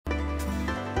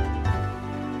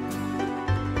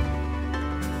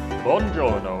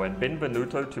Buongiorno and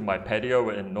benvenuto to my patio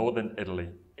in northern Italy.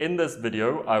 In this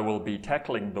video I will be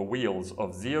tackling the wheels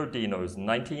of Ziodino's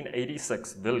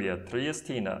 1986 Wilier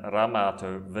Triestina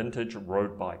Ramato vintage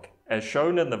road bike. As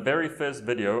shown in the very first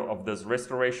video of this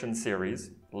restoration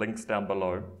series, links down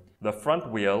below, the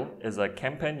front wheel is a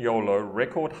Campagnolo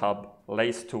record hub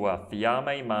laced to a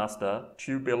Fiamme Master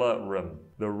tubular rim.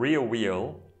 The rear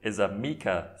wheel is a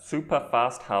Mika super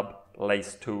fast hub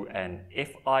laced to an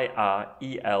FIR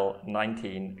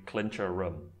EL19 clincher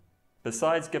rim.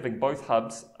 Besides giving both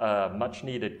hubs a much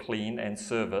needed clean and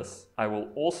service, I will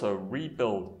also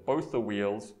rebuild both the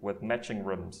wheels with matching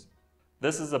rims.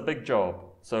 This is a big job,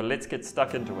 so let's get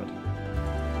stuck into it.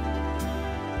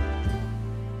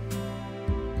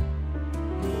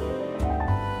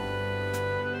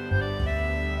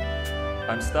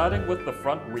 I'm starting with the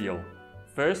front wheel.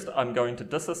 First, I'm going to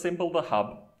disassemble the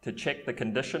hub to check the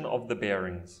condition of the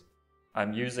bearings.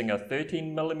 I'm using a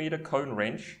 13mm cone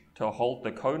wrench to hold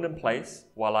the cone in place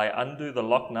while I undo the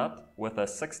lock nut with a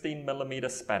 16mm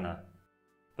spanner.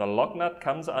 The lock nut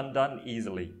comes undone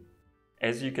easily.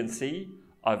 As you can see,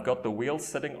 I've got the wheel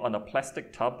sitting on a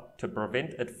plastic tub to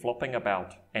prevent it flopping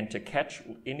about and to catch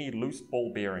any loose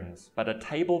ball bearings, but a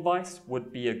table vise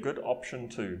would be a good option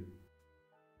too.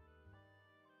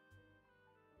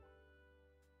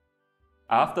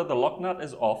 After the lock nut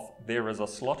is off, there is a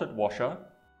slotted washer.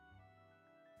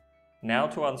 Now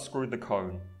to unscrew the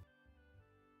cone.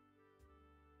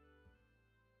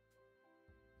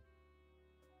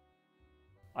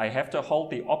 I have to hold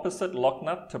the opposite lock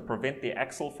nut to prevent the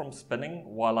axle from spinning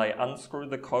while I unscrew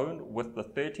the cone with the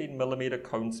 13mm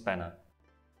cone spanner.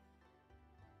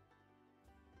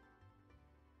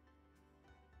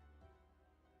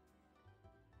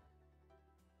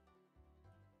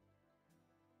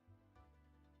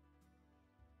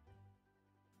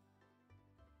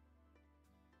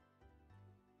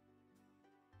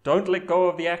 Don't let go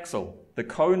of the axle. The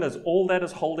cone is all that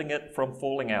is holding it from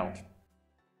falling out.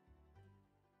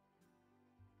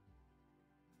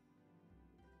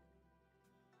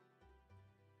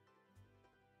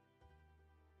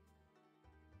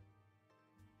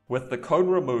 With the cone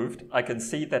removed, I can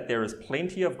see that there is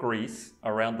plenty of grease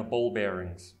around the ball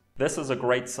bearings. This is a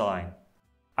great sign.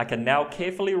 I can now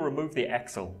carefully remove the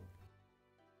axle.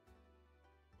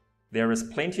 There is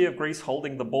plenty of grease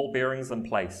holding the ball bearings in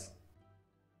place.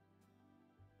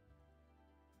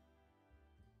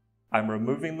 I'm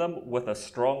removing them with a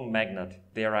strong magnet.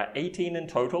 There are 18 in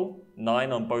total,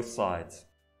 9 on both sides.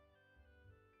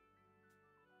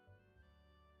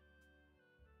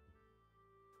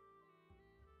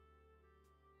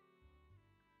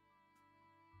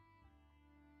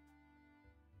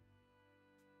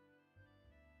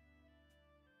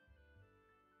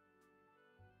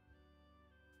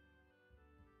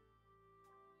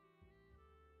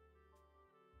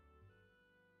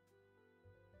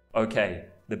 Okay.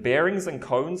 The bearings and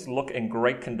cones look in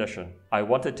great condition. I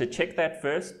wanted to check that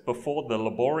first before the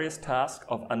laborious task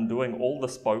of undoing all the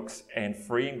spokes and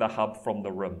freeing the hub from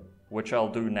the rim, which I'll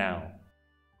do now.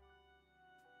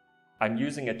 I'm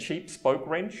using a cheap spoke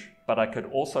wrench, but I could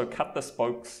also cut the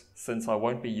spokes since I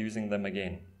won't be using them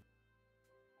again.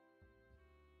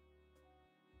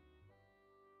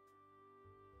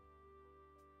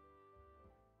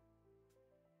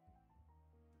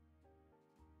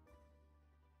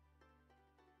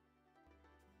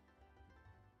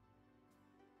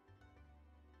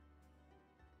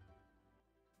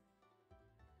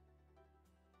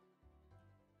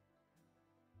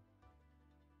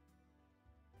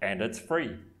 And it's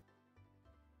free.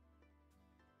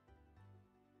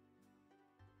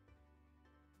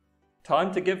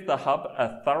 Time to give the hub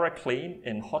a thorough clean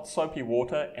in hot soapy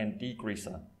water and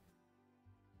degreaser.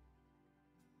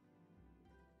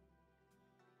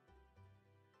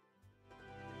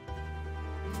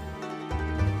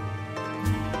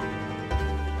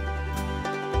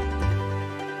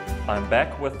 I'm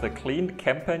back with the cleaned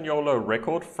Campagnolo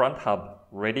record front hub,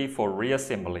 ready for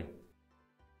reassembly.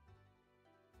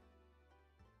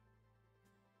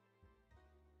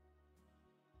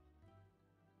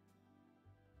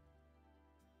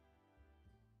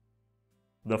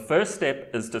 The first step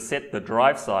is to set the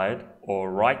drive side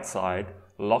or right side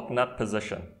lock nut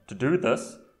position. To do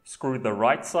this, screw the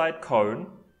right side cone,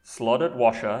 slotted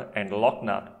washer and lock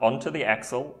nut onto the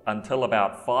axle until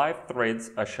about 5 threads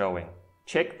are showing.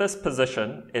 Check this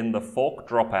position in the fork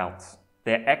dropouts.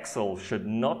 Their axle should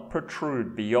not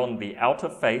protrude beyond the outer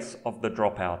face of the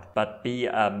dropout, but be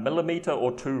a millimeter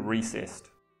or two recessed.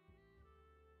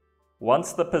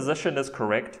 Once the position is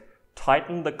correct,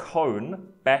 tighten the cone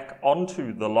back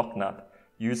onto the lock nut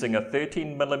using a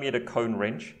 13mm cone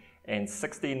wrench and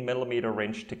 16mm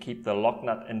wrench to keep the lock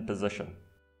nut in position.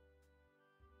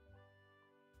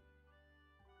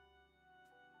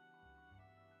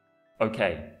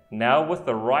 Okay, now with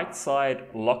the right side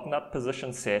lock nut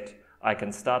position set, I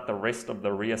can start the rest of the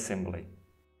reassembly.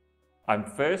 I'm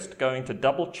first going to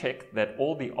double check that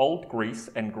all the old grease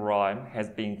and grime has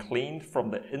been cleaned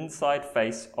from the inside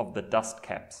face of the dust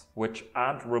caps, which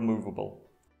aren't removable.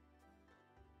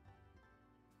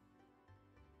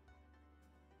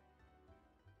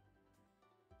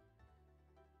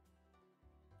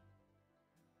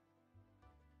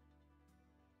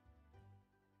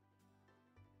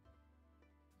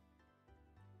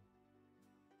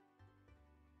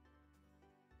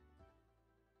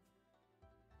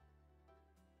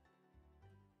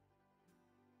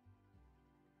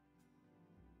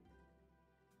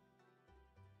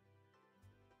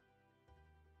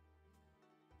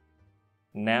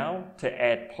 Now to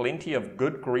add plenty of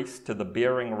good grease to the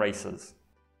bearing races.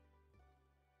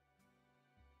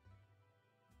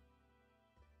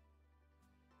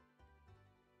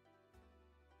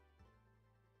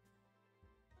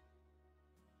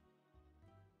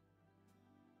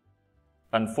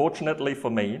 Unfortunately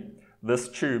for me, this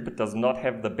tube does not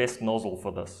have the best nozzle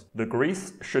for this. The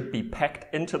grease should be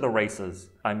packed into the races.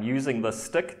 I'm using the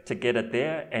stick to get it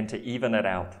there and to even it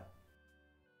out.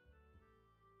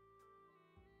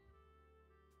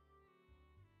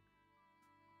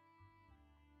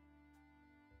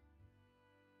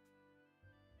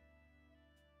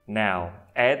 Now,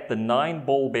 add the 9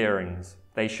 ball bearings.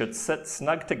 They should sit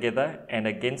snug together and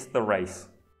against the race.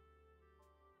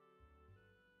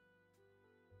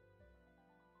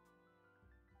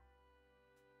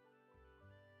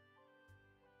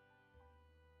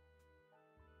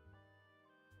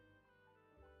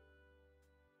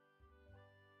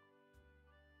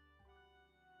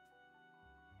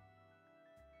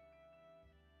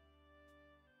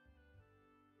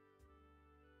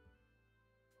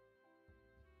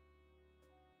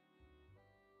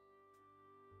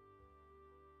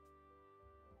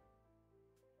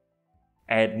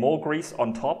 Add more grease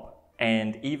on top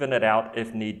and even it out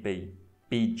if need be.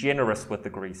 Be generous with the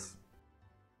grease.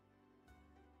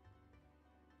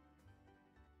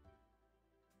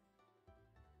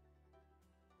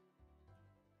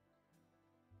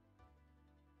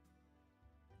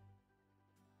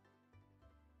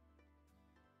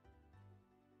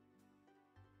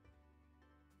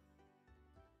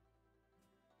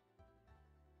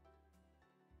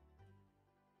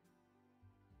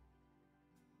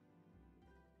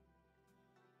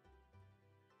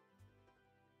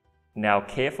 Now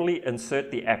carefully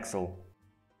insert the axle.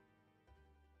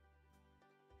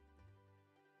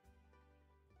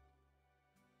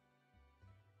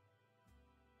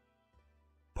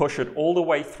 Push it all the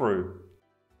way through.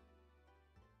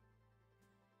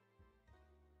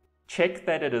 Check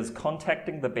that it is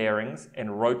contacting the bearings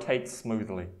and rotate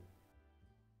smoothly.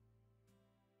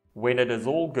 When it is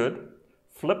all good,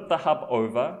 flip the hub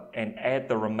over and add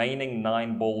the remaining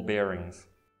 9 ball bearings.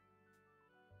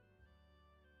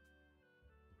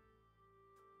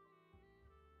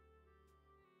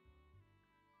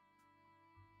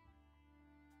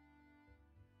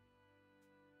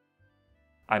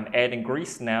 I'm adding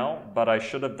grease now, but I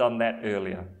should have done that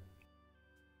earlier.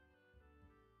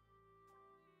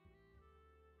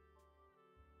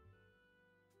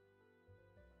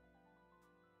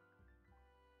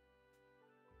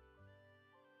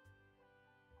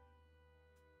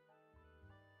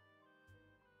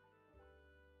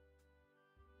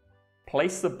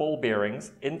 Place the ball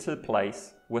bearings into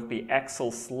place with the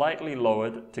axle slightly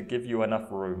lowered to give you enough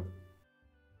room.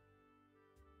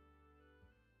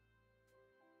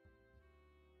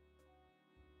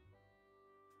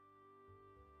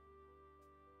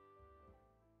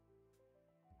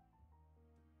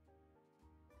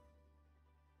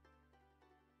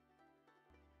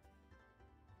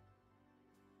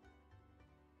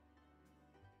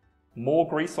 More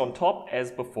grease on top as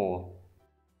before.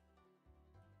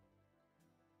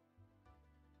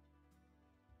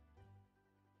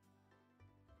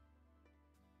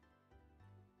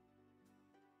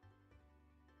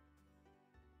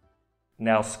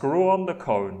 Now screw on the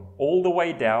cone all the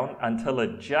way down until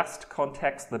it just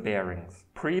contacts the bearings.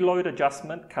 Preload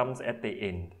adjustment comes at the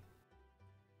end.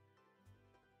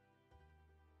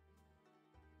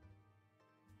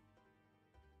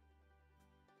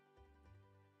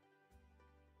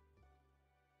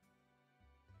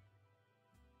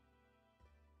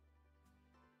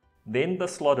 Then the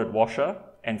slotted washer,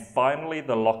 and finally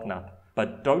the lock nut,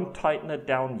 but don't tighten it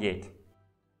down yet.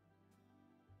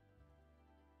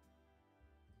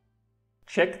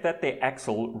 Check that the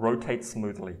axle rotates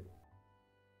smoothly.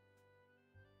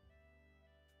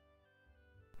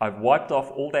 I've wiped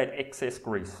off all that excess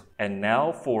grease. And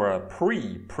now for a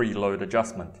preload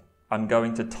adjustment. I'm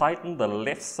going to tighten the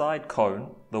left side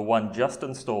cone, the one just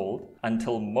installed,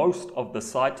 until most of the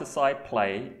side-to-side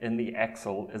play in the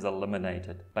axle is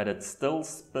eliminated, but it still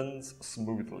spins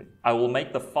smoothly. I will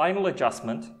make the final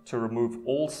adjustment to remove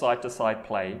all side-to-side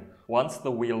play once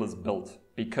the wheel is built,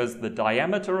 because the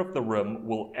diameter of the rim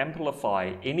will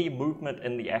amplify any movement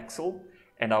in the axle,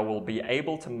 and I will be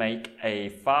able to make a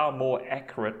far more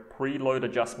accurate preload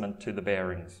adjustment to the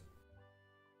bearings.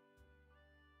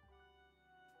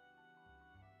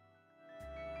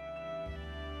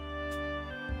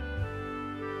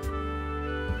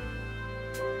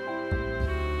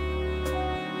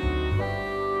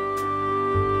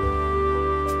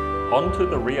 Onto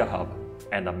the rear hub,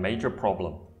 and a major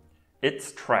problem.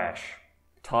 It's trash.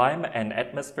 Time and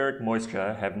atmospheric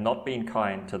moisture have not been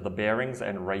kind to the bearings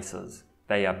and racers.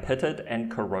 They are pitted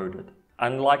and corroded.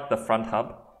 Unlike the front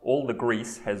hub, all the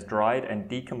grease has dried and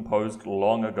decomposed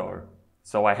long ago.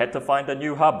 So I had to find a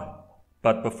new hub.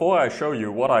 But before I show you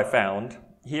what I found,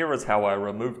 here is how I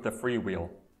removed the freewheel.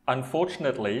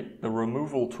 Unfortunately, the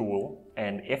removal tool,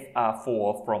 an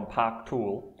FR4 from Park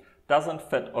Tool, doesn't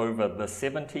fit over the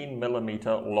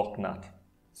 17mm lock nut.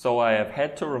 So I have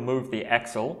had to remove the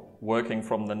axle, working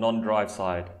from the non-drive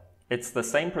side. It's the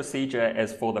same procedure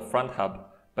as for the front hub,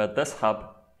 but this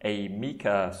hub, a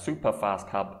Mika Superfast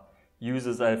hub,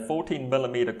 uses a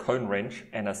 14mm cone wrench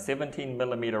and a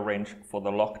 17mm wrench for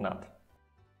the lock nut.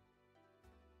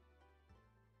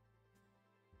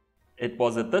 It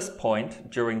was at this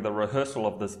point, during the rehearsal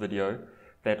of this video,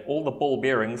 that all the ball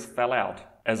bearings fell out,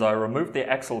 as I removed the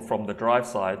axle from the drive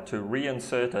side to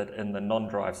reinsert it in the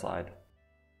non-drive side.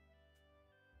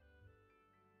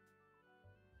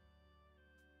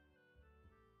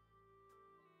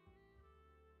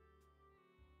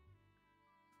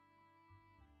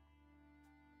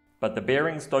 But the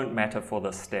bearings don't matter for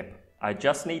this step. I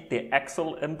just need the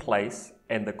axle in place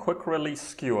and the quick release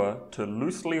skewer to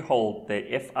loosely hold the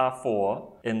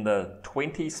FR4 in the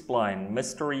 20 spline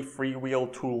mystery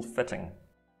freewheel tool fitting.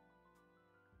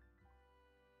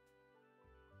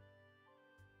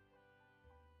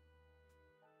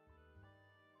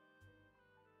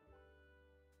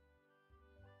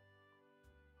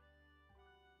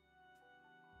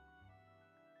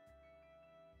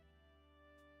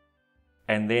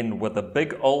 And then with a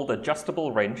big old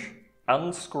adjustable wrench,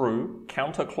 unscrew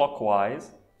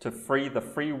counterclockwise to free the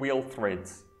freewheel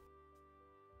threads.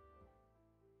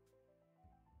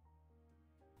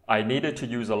 I needed to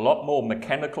use a lot more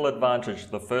mechanical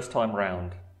advantage the first time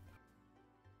round.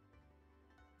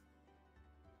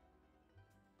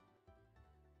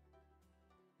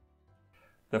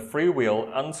 The freewheel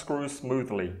unscrews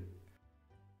smoothly.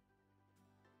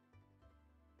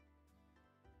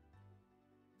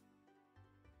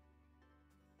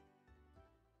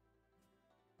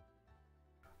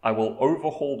 I will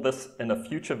overhaul this in a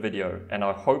future video, and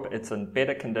I hope it's in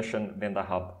better condition than the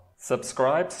hub.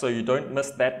 Subscribe so you don't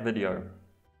miss that video.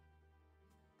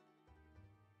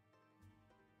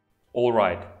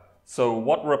 Alright, so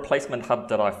what replacement hub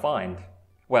did I find?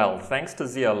 Well, thanks to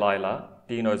Zia Lila,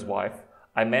 Dino's wife,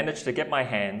 I managed to get my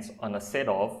hands on a set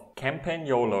of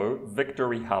Campagnolo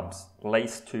Victory hubs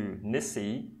laced to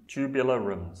Nissi tubular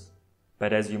rims.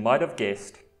 But as you might have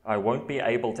guessed, I won't be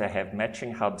able to have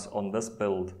matching hubs on this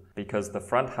build because the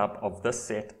front hub of this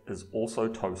set is also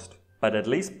toast. But at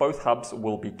least both hubs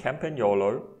will be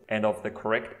Campagnolo and of the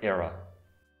correct era.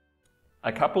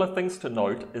 A couple of things to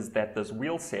note is that this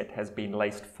wheel set has been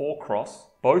laced 4-cross,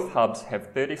 both hubs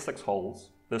have 36 holes,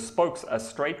 the spokes are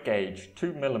straight gauge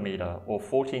 2mm or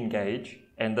 14 gauge,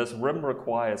 and this rim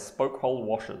requires spoke hole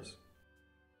washers.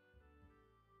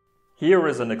 Here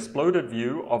is an exploded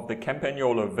view of the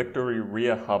Campagnolo Victory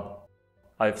rear hub.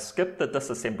 I've skipped the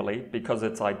disassembly because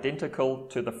it's identical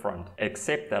to the front,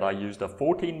 except that I used a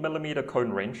 14mm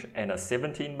cone wrench and a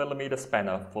 17mm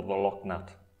spanner for the lock nut.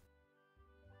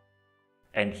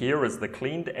 And here is the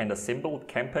cleaned and assembled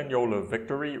Campagnolo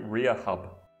Victory rear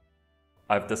hub.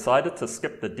 I've decided to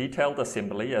skip the detailed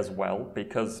assembly as well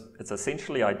because it's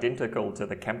essentially identical to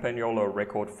the Campagnolo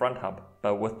record front hub,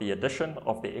 but with the addition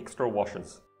of the extra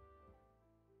washers.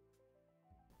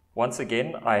 Once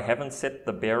again, I haven't set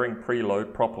the bearing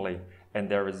preload properly, and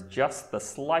there is just the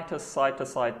slightest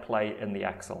side-to-side play in the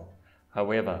axle.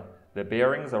 However, the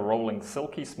bearings are rolling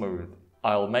silky smooth.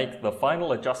 I'll make the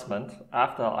final adjustment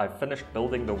after I've finished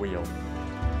building the wheel.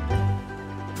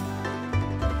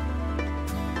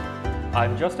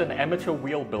 I'm just an amateur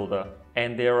wheel builder,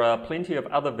 and there are plenty of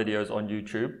other videos on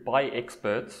YouTube by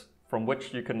experts from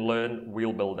which you can learn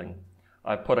wheel building.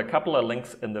 I've put a couple of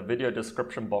links in the video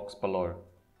description box below.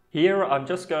 Here I'm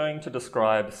just going to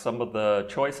describe some of the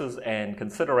choices and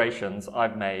considerations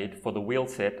I've made for the wheel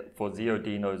set for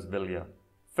Ziodino's Wilier.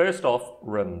 First off,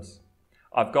 rims.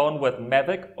 I've gone with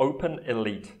Mavic Open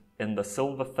Elite in the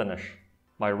silver finish.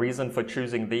 My reason for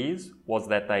choosing these was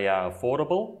that they are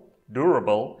affordable,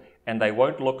 durable, and they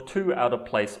won't look too out of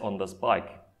place on this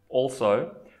bike.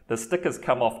 Also, the stickers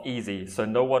come off easy, so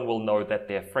no one will know that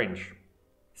they're French.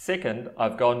 Second,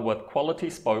 I've gone with quality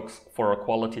spokes for a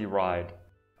quality ride.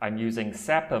 I'm using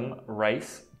Sapim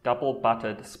Race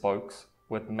double-butted spokes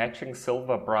with matching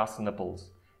silver brass nipples.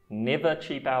 Never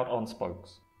cheap out on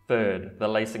spokes. Third, the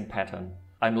lacing pattern.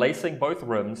 I'm lacing both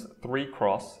rims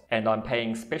 3-cross, and I'm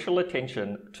paying special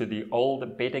attention to the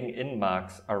old bedding in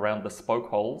marks around the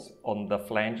spoke holes on the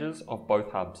flanges of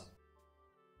both hubs.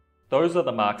 Those are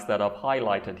the marks that I've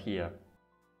highlighted here.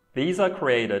 These are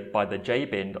created by the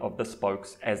J-bend of the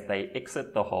spokes as they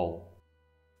exit the hole.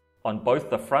 On both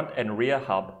the front and rear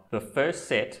hub, the first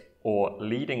set, or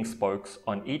leading spokes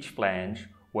on each flange,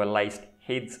 were laced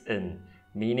heads in,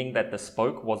 meaning that the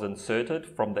spoke was inserted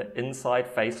from the inside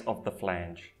face of the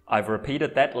flange. I've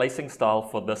repeated that lacing style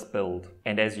for this build,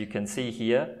 and as you can see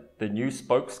here, the new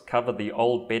spokes cover the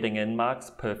old bedding in marks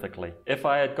perfectly. If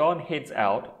I had gone heads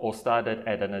out or started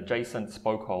at an adjacent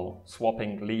spoke hole,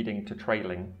 swapping leading to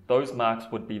trailing, those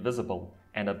marks would be visible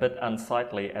and a bit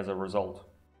unsightly as a result.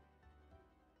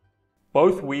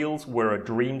 Both wheels were a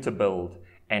dream to build,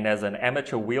 and as an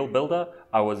amateur wheel builder,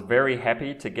 I was very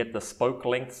happy to get the spoke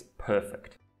lengths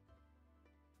perfect.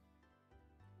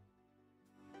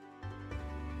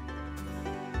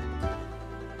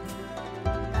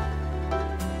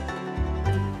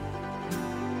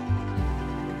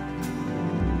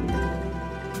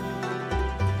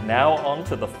 Now on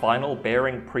to the final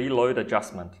bearing preload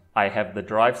adjustment. I have the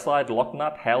drive side lock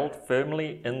nut held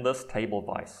firmly in this table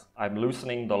vise. I'm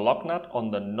loosening the lock nut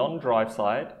on the non-drive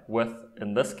side with,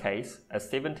 in this case, a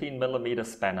 17mm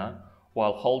spanner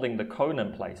while holding the cone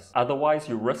in place. Otherwise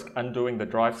you risk undoing the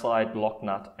drive side lock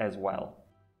nut as well.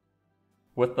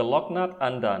 With the lock nut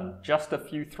undone just a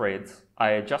few threads,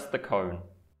 I adjust the cone.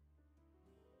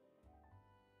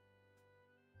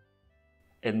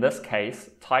 In this case,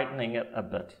 tightening it a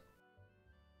bit.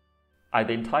 I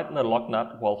then tighten the lock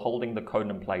nut while holding the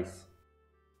cone in place.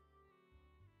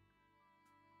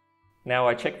 Now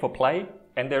I check for play,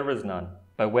 and there is none.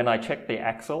 But when I check the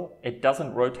axle, it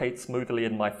doesn't rotate smoothly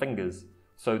in my fingers,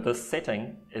 so this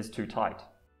setting is too tight.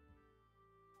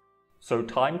 So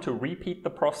time to repeat the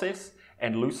process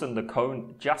and loosen the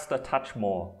cone just a touch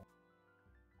more.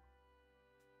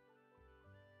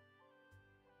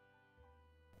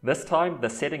 This time the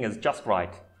setting is just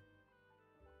right.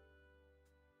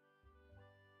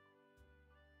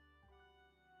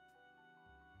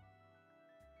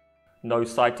 No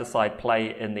side-to-side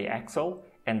play in the axle,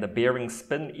 and the bearings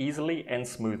spin easily and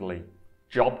smoothly.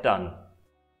 Job done.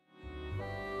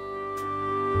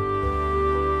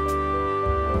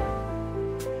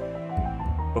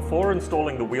 Before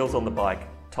installing the wheels on the bike,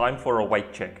 time for a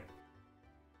weight check.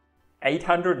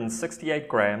 868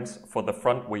 grams for the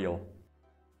front wheel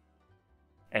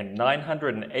and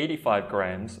 985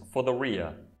 grams for the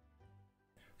rear.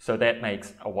 So that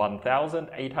makes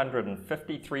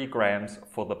 1,853 grams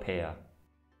for the pair.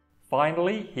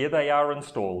 Finally, here they are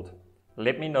installed.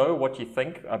 Let me know what you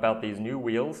think about these new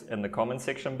wheels in the comment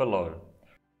section below.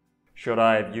 Should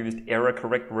I have used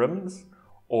error-correct rims,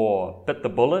 or bit the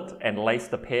bullet and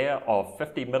laced a pair of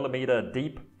 50mm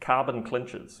deep carbon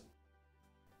clinches?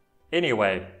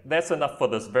 Anyway, that's enough for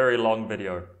this very long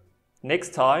video.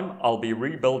 Next time, I'll be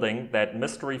rebuilding that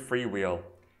mystery freewheel,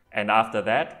 and after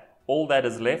that, all that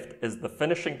is left is the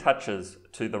finishing touches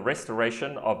to the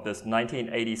restoration of this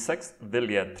 1986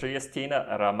 Wilier Triestina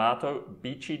Ramato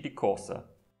Bici di Corsa.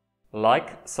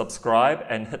 Like, subscribe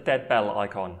and hit that bell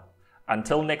icon.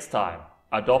 Until next time,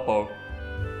 a dopo.